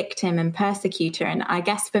rescuer, victim, and persecutor. And I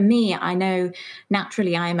guess for me, I know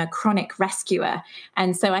naturally I am a chronic rescuer.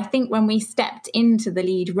 And so I think when we stepped into the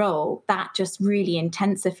lead role, that just really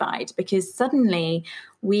intensified because suddenly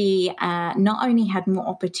we not only had more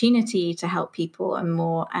opportunity to help people and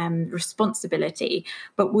more responsibility,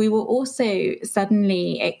 but we were also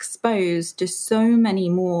suddenly exposed to so many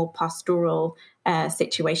more pastoral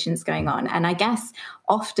situations going on. And I guess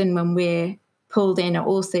often when we're pulled in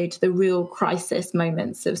also to the real crisis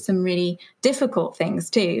moments of some really difficult things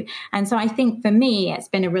too. And so I think for me, it's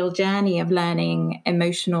been a real journey of learning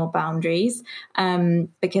emotional boundaries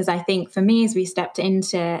because I think for me, as we stepped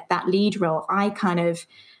into that lead role, I kind of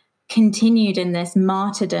continued in this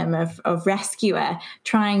martyrdom of rescuer,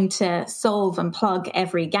 trying to solve and plug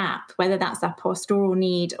every gap, whether that's a pastoral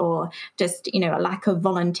need or just, a lack of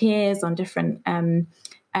volunteers on different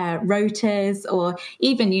rotas, or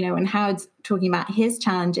even, when Howard's talking about his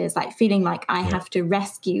challenges, like feeling like I have to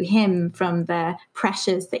rescue him from the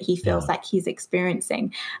pressures that he feels like he's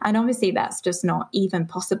experiencing. And obviously that's just not even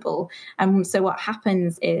possible. And so what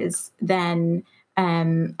happens is then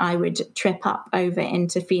I would trip up over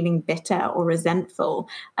into feeling bitter or resentful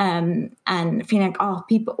and feeling like,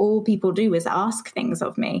 all people do is ask things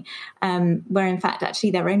of me, where in fact, actually,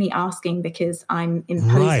 they're only asking because I'm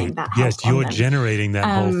imposing that help on you're them. Generating that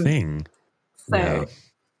whole thing. So,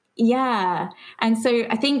 and so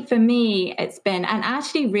I think for me, it's been, and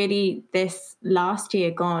actually really this last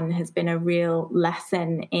year gone has been a real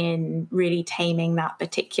lesson in really taming that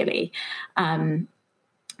particularly.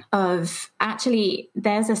 Of actually,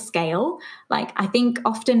 there's a scale. Like, I think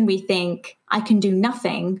often we think I can do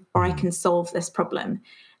nothing or I can solve this problem.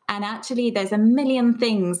 And actually, there's a million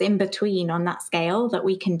things in between on that scale that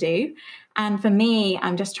we can do. And for me,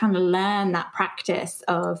 I'm just trying to learn that practice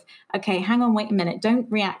of, okay, hang on, wait a minute,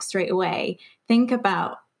 don't react straight away. Think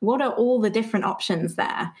about what are all the different options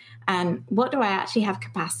there? And what do I actually have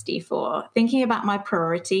capacity for? Thinking about my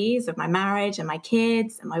priorities of my marriage and my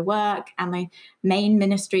kids and my work and my main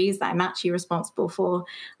ministries that I'm actually responsible for.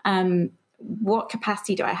 what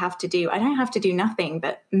capacity do I have to do? I don't have to do nothing,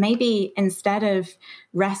 but maybe instead of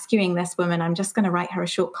rescuing this woman, I'm just going to write her a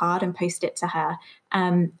short card and post it to her,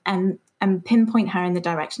 and pinpoint her in the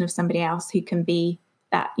direction of somebody else who can be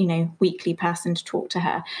that, weekly person to talk to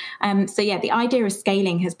her. So yeah, the idea of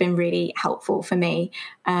scaling has been really helpful for me,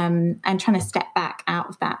 and trying to step back out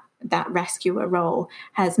of that rescuer role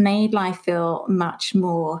has made life feel much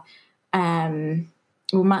more,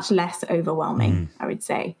 much less overwhelming, I would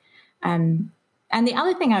say. And the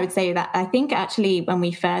other thing I would say that I think actually when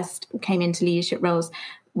we first came into leadership roles,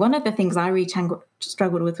 one of the things I really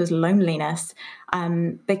struggled with was loneliness,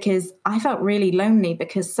 because I felt really lonely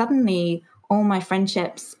because suddenly all my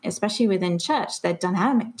friendships, especially within church, their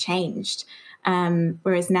dynamic changed.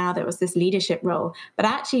 Whereas now there was this leadership role, but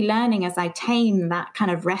actually learning as I tame that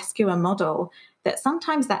kind of rescuer model, that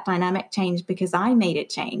sometimes that dynamic changed because I made it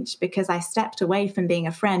change, because I stepped away from being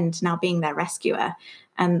a friend, now being their rescuer.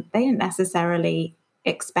 And they didn't necessarily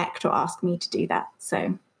expect or ask me to do that.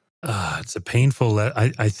 So it's a painful,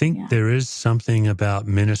 I think there is something about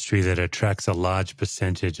ministry that attracts a large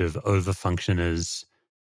percentage of overfunctioners,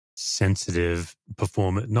 sensitive,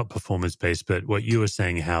 not performance-based, but what you were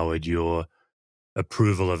saying, Howard, your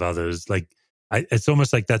approval of others. Like, it's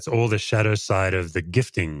almost like that's all the shadow side of the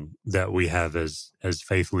gifting that we have as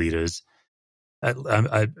faith leaders.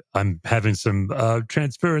 I'm having some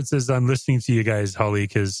transferences. I'm listening to you guys, Holly,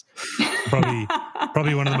 because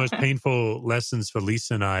probably one of the most painful lessons for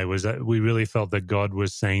Lisa and I was that we really felt that God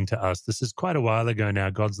was saying to us, this is quite a while ago now,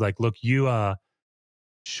 God's like, look, you are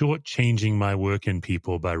shortchanging my work in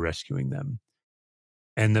people by rescuing them.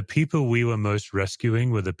 And the people we were most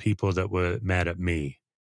rescuing were the people that were mad at me.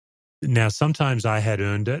 Now, sometimes I had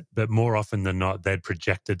earned it, but more often than not, they'd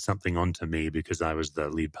projected something onto me because I was the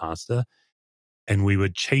lead pastor. And we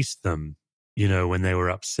would chase them, when they were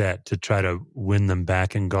upset, to try to win them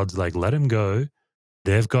back. And God's like, let them go.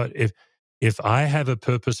 They've got, if I have a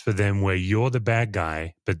purpose for them where you're the bad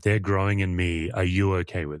guy, but they're growing in me, are you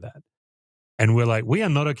okay with that? And we're like, we are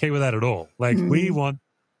not okay with that at all. Like, we want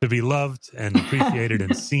to be loved and appreciated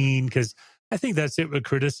and seen, because I think that's it with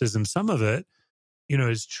criticism. Some of it,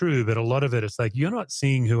 is true, but a lot of it, it's like, you're not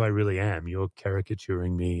seeing who I really am. You're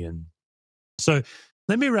caricaturing me. And so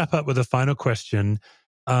let me wrap up with a final question.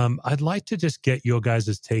 I'd like to just get your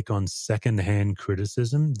guys' take on secondhand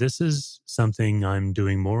criticism. This is something I'm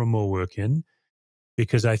doing more and more work in,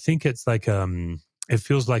 because I think it's like, it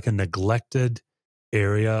feels like a neglected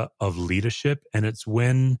area of leadership. And it's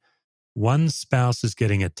when one spouse is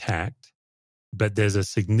getting attacked, but there's a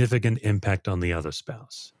significant impact on the other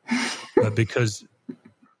spouse. But because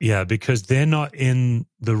they're not in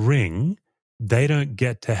the ring, they don't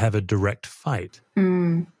get to have a direct fight.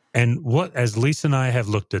 And as Lisa and I have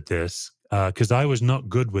looked at this, because I was not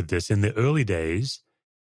good with this in the early days,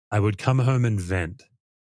 I would come home and vent.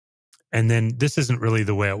 And then this isn't really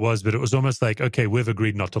the way it was, but it was almost like, okay, we've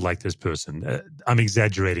agreed not to like this person. I'm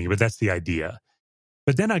exaggerating, but that's the idea.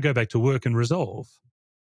 But then I go back to work and resolve.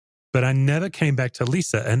 But I never came back to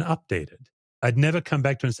Lisa and updated. I'd never come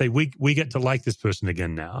back to her and say, we get to like this person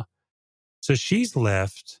again now. So she's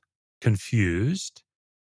left confused,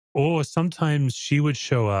 or sometimes she would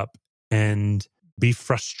show up and be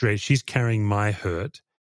frustrated. She's carrying my hurt,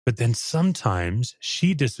 but then sometimes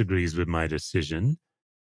she disagrees with my decision,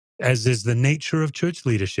 as is the nature of church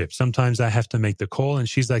leadership. Sometimes I have to make the call, and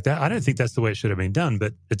she's like, I don't think that's the way it should have been done,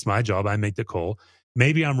 but it's my job. I make the call.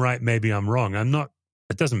 Maybe I'm right, maybe I'm wrong.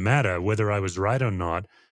 It doesn't matter whether I was right or not.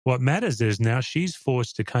 What matters is now she's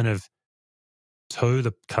forced to kind of toe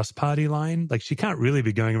the cuss party line. Like, she can't really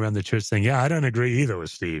be going around the church saying, I don't agree either with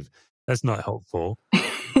Steve. That's not helpful.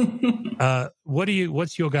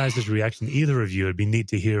 What's your guys' reaction? Either of you, it'd be neat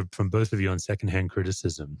to hear from both of you on secondhand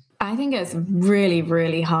criticism. I think it's really,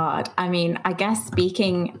 really hard. I mean, I guess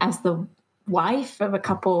speaking as the wife of a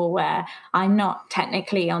couple where I'm not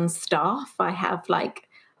technically on staff, I have like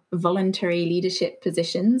voluntary leadership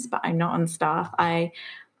positions, but I'm not on staff.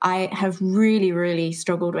 I have really, really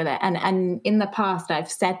struggled with it. And in the past,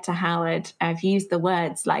 I've said to Howard, I've used the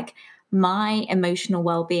words like, my emotional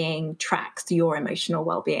well-being tracks your emotional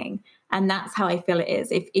well-being. And that's how I feel it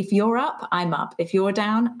is. If you're up, I'm up. If you're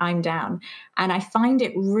down, I'm down. And I find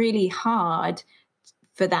it really hard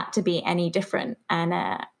for that to be any different. And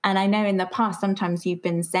I know in the past, sometimes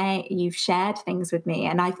you've shared things with me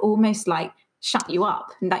and I've almost like shut you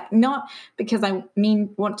up. Like, not because I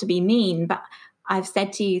want to be mean, but I've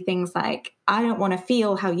said to you things like, I don't want to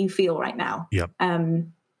feel how you feel right now. Yep.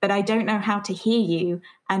 But I don't know how to hear you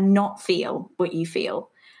and not feel what you feel.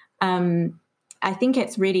 I think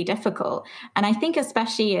it's really difficult. And I think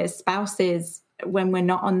especially as spouses, when we're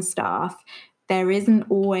not on staff, there isn't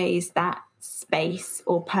always that space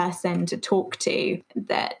or person to talk to.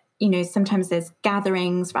 That, sometimes there's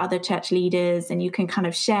gatherings for other church leaders and you can kind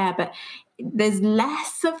of share, but there's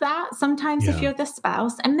less of that sometimes if you're the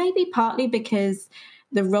spouse, and maybe partly because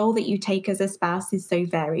the role that you take as a spouse is so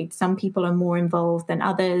varied. Some people are more involved than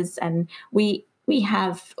others, and we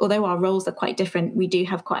have, although our roles are quite different, we do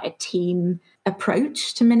have quite a team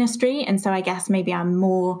approach to ministry. And so I guess maybe I'm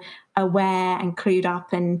more aware and clued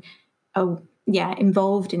up and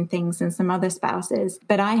involved in things than some other spouses.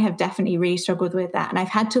 But I have definitely really struggled with that. And I've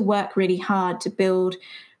had to work really hard to build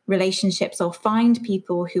relationships or find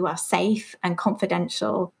people who are safe and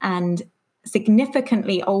confidential and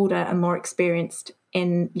significantly older and more experienced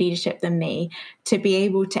in leadership than me, to be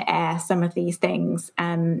able to air some of these things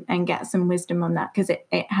and get some wisdom on that, because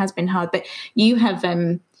it has been hard. But you have,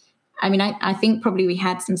 I think probably we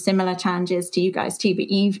had some similar challenges to you guys too, but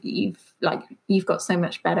you've got so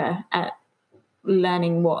much better at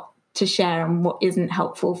learning what to share and what isn't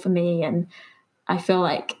helpful for me. And I feel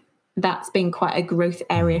like that's been quite a growth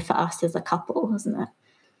area for us as a couple, hasn't it?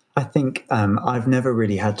 I think I've never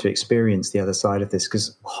really had to experience the other side of this,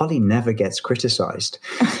 because Holly never gets criticized.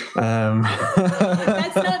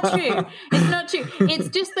 That's not true. It's not true. It's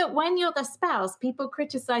just that when you're the spouse, people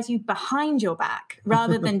criticize you behind your back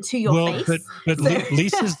rather than to your face. But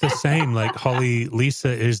Lisa's the same. Like Holly,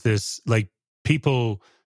 Lisa is this, like, people...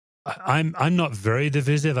 I'm not very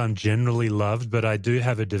divisive. I'm generally loved, but I do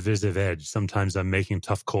have a divisive edge. Sometimes I'm making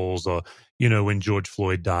tough calls, or, when George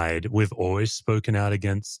Floyd died, we've always spoken out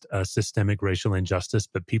against systemic racial injustice,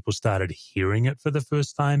 but people started hearing it for the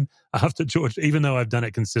first time after George, even though I've done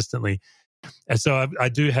it consistently. And so I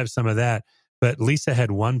do have some of that. But Lisa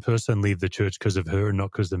had one person leave the church because of her,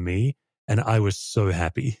 not because of me. And I was so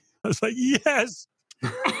happy. I was like, yes.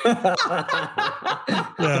 Yeah.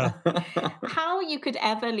 How you could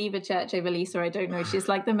ever leave a church over Lisa, I don't know. She's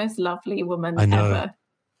like the most lovely woman I know.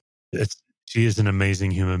 ever. She is an amazing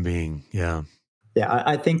human being. Yeah. Yeah,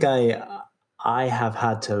 I think I have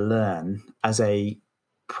had to learn, as a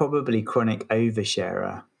probably chronic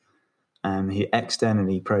oversharer who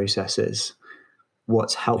externally processes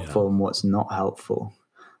what's helpful and what's not helpful,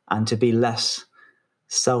 and to be less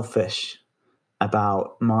selfish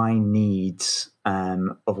about my needs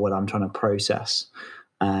of what I'm trying to process.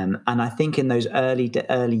 And I think in those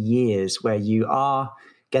early years where you are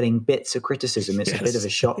getting bits of criticism, it's a bit of a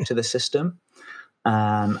shock to the system.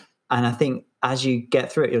 And I think as you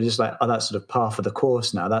get through it, you're just like, oh, that's sort of par for the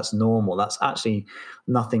course now. That's normal. That's actually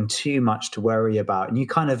nothing too much to worry about. And you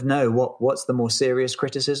kind of know what's the more serious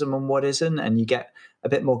criticism and what isn't. And you get a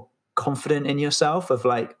bit more confident in yourself of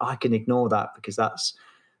like, I can ignore that because that's...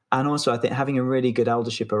 And also, I think having a really good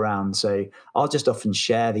eldership around. So I'll just often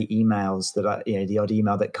share the emails that the odd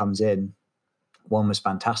email that comes in. One was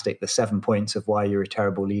fantastic, the 7 points of why you're a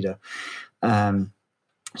terrible leader,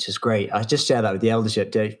 which is great. I just share that with the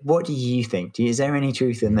eldership. What do you think? Is there any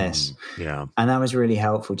truth in this? Yeah. And that was really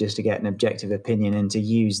helpful, just to get an objective opinion and to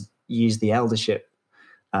use the eldership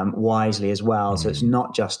wisely as well. So it's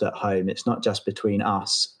not just at home. It's not just between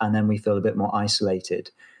us, and then we feel a bit more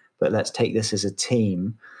isolated. But let's take this as a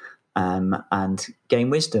team. And gain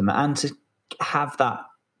wisdom, and to have that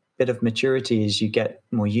bit of maturity as you get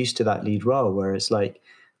more used to that lead role, where it's like,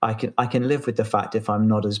 I can live with the fact if I'm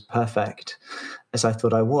not as perfect as I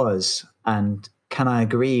thought I was, and can I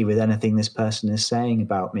agree with anything this person is saying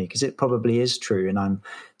about me? Because it probably is true, and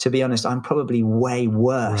to be honest, I'm probably way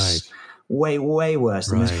worse. Right. Way worse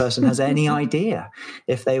than this person has any idea,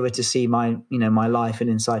 if they were to see my life and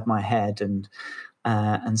inside my head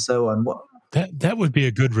and so on. That would be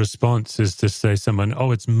a good response, is to say someone,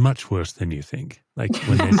 oh, it's much worse than you think. Like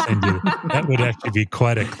when they send you, that would actually be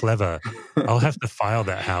quite a clever, I'll have to file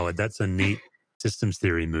that, Howard. That's a neat systems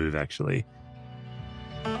theory move, actually.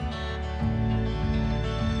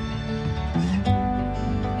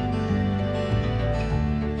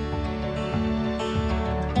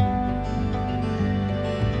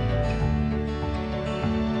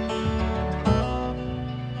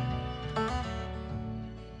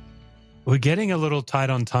 We're getting a little tight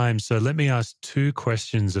on time, so let me ask 2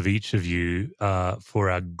 questions of each of you for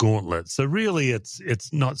our gauntlet. So really,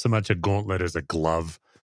 it's not so much a gauntlet as a glove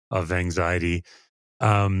of anxiety.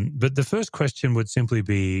 But the first question would simply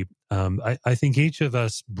be, I think each of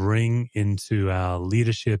us bring into our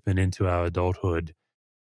leadership and into our adulthood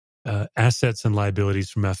assets and liabilities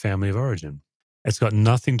from our family of origin. It's got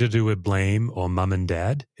nothing to do with blame or mum and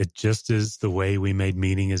dad. It just is the way we made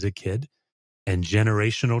meaning as a kid. And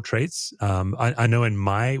generational traits. I know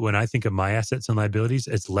when I think of my assets and liabilities,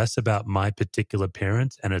 it's less about my particular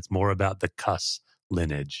parent and it's more about the cuss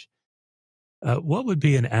lineage. what would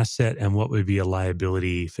be an asset and what would be a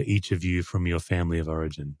liability for each of you from your family of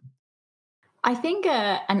origin? I think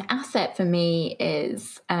an asset for me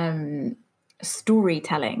is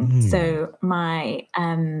storytelling. So my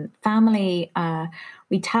family,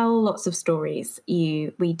 we tell lots of stories.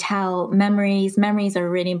 We tell memories. Memories are a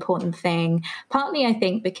really important thing. Partly, I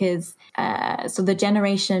think, because so the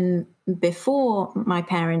generation before my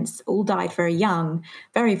parents all died very young,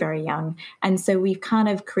 very, very young. And so we've kind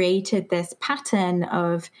of created this pattern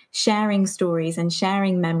of sharing stories and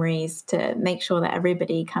sharing memories to make sure that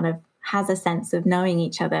everybody kind of has a sense of knowing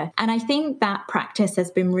each other. And I think that practice has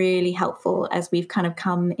been really helpful as we've kind of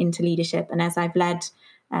come into leadership and as I've led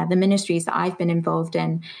the ministries that I've been involved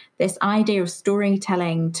in. This idea of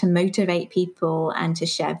storytelling to motivate people and to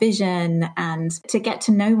share vision and to get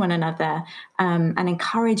to know one another and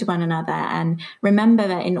encourage one another, and remember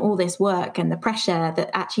that in all this work and the pressure that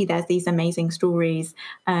actually there's these amazing stories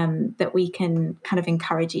that we can kind of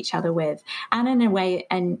encourage each other with, and in a way,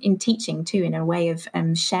 and in teaching too, in a way of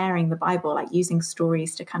sharing the Bible, like using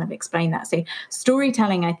stories to kind of explain that. So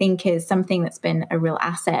storytelling, I think, is something that's been a real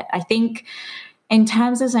asset. I think in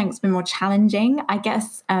terms of something that's been more challenging, I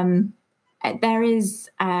guess there is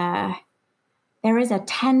a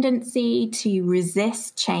tendency to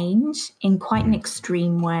resist change in quite an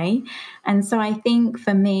extreme way. And so I think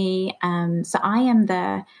for me, so I am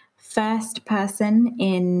the first person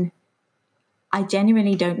in, I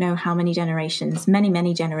genuinely don't know how many generations,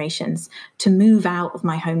 many generations, to move out of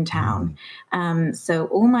my hometown. So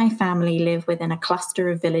all my family live within a cluster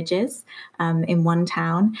of villages in one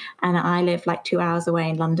town, and I live like 2 hours away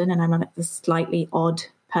in London, and I'm the slightly odd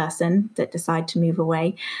person that decided to move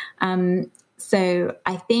away. So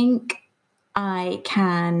I think I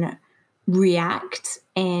can react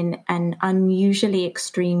in an unusually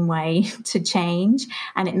extreme way to change,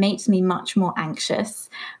 and it makes me much more anxious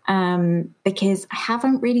because I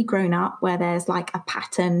haven't really grown up where there's like a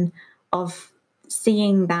pattern of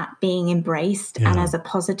seeing that being embraced and as a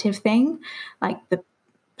positive thing. Like the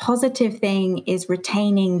positive thing is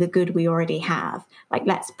retaining the good we already have. Like,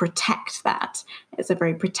 let's protect that. It's a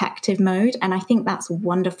very protective mode. And I think that's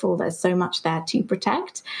wonderful. There's so much there to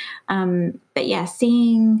protect. But yeah,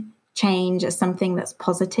 seeing change as something that's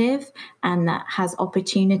positive and that has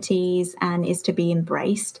opportunities and is to be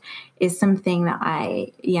embraced is something that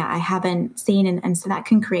I haven't seen. And so that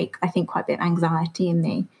can create, I think, quite a bit of anxiety in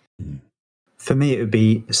me. For me, it would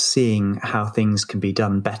be seeing how things can be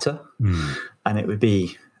done better. And it would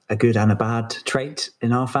be a good and a bad trait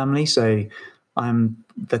in our family. So I'm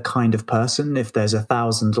the kind of person, if there's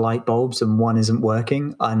 1,000 light bulbs and one isn't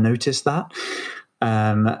working, I notice that.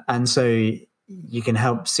 And so you can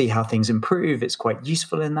help see how things improve. It's quite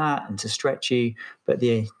useful in that and to stretch you. But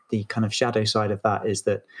the kind of shadow side of that is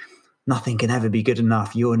that nothing can ever be good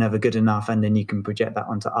enough. You're never good enough. And then you can project that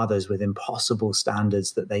onto others with impossible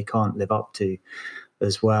standards that they can't live up to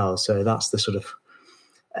as well. So that's the sort of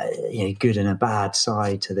good and a bad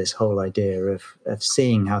side to this whole idea of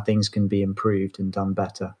seeing how things can be improved and done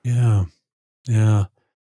better. Yeah.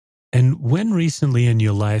 And when recently in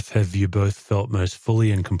your life have you both felt most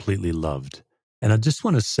fully and completely loved? And I just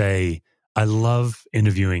want to say, I love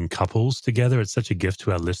interviewing couples together. It's such a gift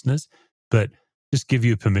to our listeners, but just give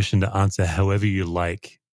you permission to answer however you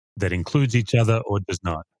like that includes each other or does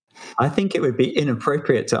not. I think it would be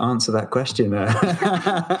inappropriate to answer that question.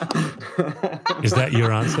 Is that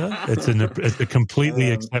your answer? It's a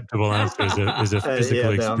completely acceptable answer as a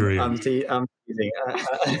physical experience. I'm teasing.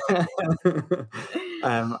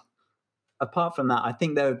 Apart from that, I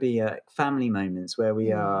think there would be family moments where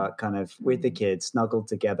we are kind of with the kids, snuggled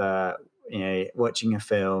together, watching a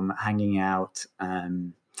film, hanging out.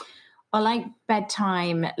 Or like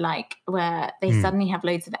bedtime, like where they suddenly have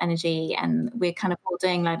loads of energy and we're kind of all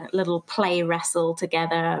doing like a little play wrestle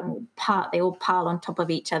together. They all pile on top of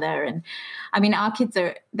each other. And I mean, our kids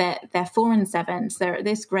they're 4 and 7. So they're at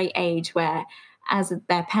this great age where as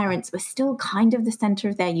their parents, we're still kind of the center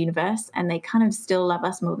of their universe and they kind of still love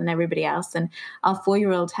us more than everybody else. And our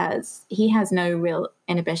 4-year-old has no real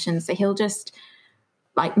inhibitions. So he'll just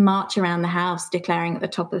like march around the house declaring at the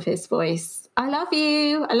top of his voice, I love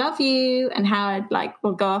you. And Howard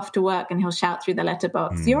will go off to work and he'll shout through the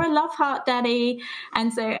letterbox, you're a love heart, Daddy.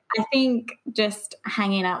 And so I think just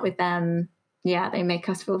hanging out with them, they make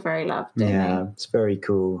us feel very loved. Don't they? It's very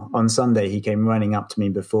cool. On Sunday, he came running up to me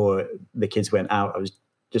before the kids went out. I was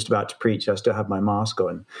just about to preach. I still had my mask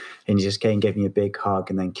on, and he just came, gave me a big hug,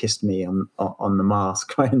 and then kissed me on the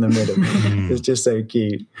mask right in the middle. It was just so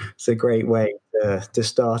cute. It's a great way to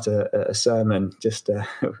start a sermon, just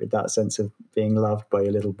with that sense of being loved by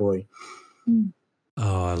your little boy.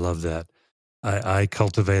 Oh, I love that. I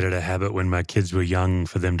cultivated a habit when my kids were young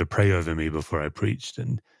for them to pray over me before I preached,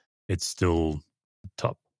 and it's still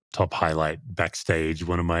top highlight backstage.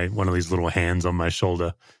 One of these little hands on my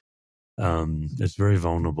shoulder. It's very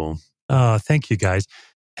vulnerable. Thank you, guys.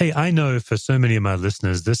 Hey, I know for so many of my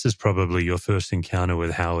listeners, this is probably your first encounter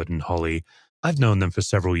with Howard and Holly. I've known them for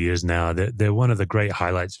several years now. They're one of the great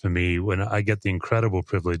highlights for me when I get the incredible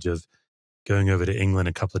privilege of going over to England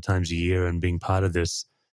a couple of times a year and being part of this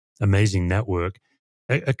amazing network.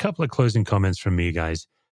 A couple of closing comments from me, guys.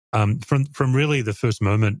 From really the first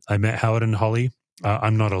moment I met Howard and Holly,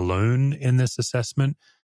 I'm not alone in this assessment.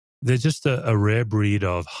 They're just a rare breed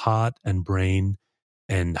of heart and brain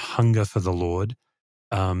and hunger for the Lord.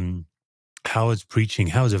 Howard's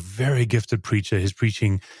a very gifted preacher. His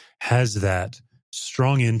preaching has that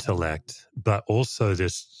strong intellect, but also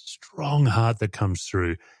this strong heart that comes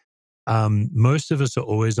through. Most of us are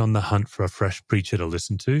always on the hunt for a fresh preacher to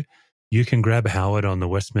listen to. You can grab Howard on the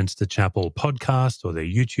Westminster Chapel podcast or their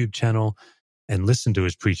YouTube channel and listen to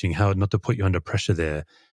his preaching. Howard, not to put you under pressure there.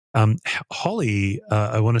 Holly,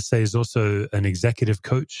 I want to say, is also an executive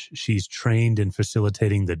coach. She's trained in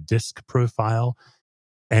facilitating the DISC profile.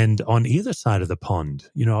 And on either side of the pond,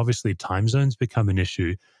 obviously time zones become an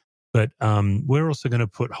issue, but we're also going to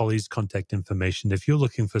put Holly's contact information. If you're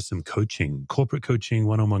looking for some coaching, corporate coaching,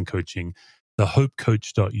 one-on-one coaching,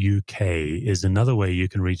 thehopecoach.uk is another way you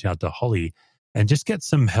can reach out to Holly and just get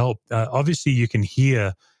some help. Obviously, you can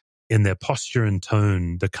hear in their posture and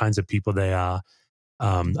tone the kinds of people they are.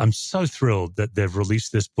 I'm so thrilled that they've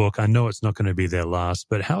released this book. I know it's not going to be their last,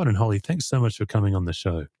 but Howard and Holly, thanks so much for coming on the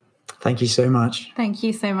show. Thank you so much. Thank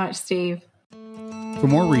you so much, Steve. For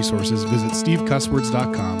more resources, visit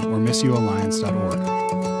stevecusswords.com or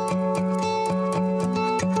missioalliance.org.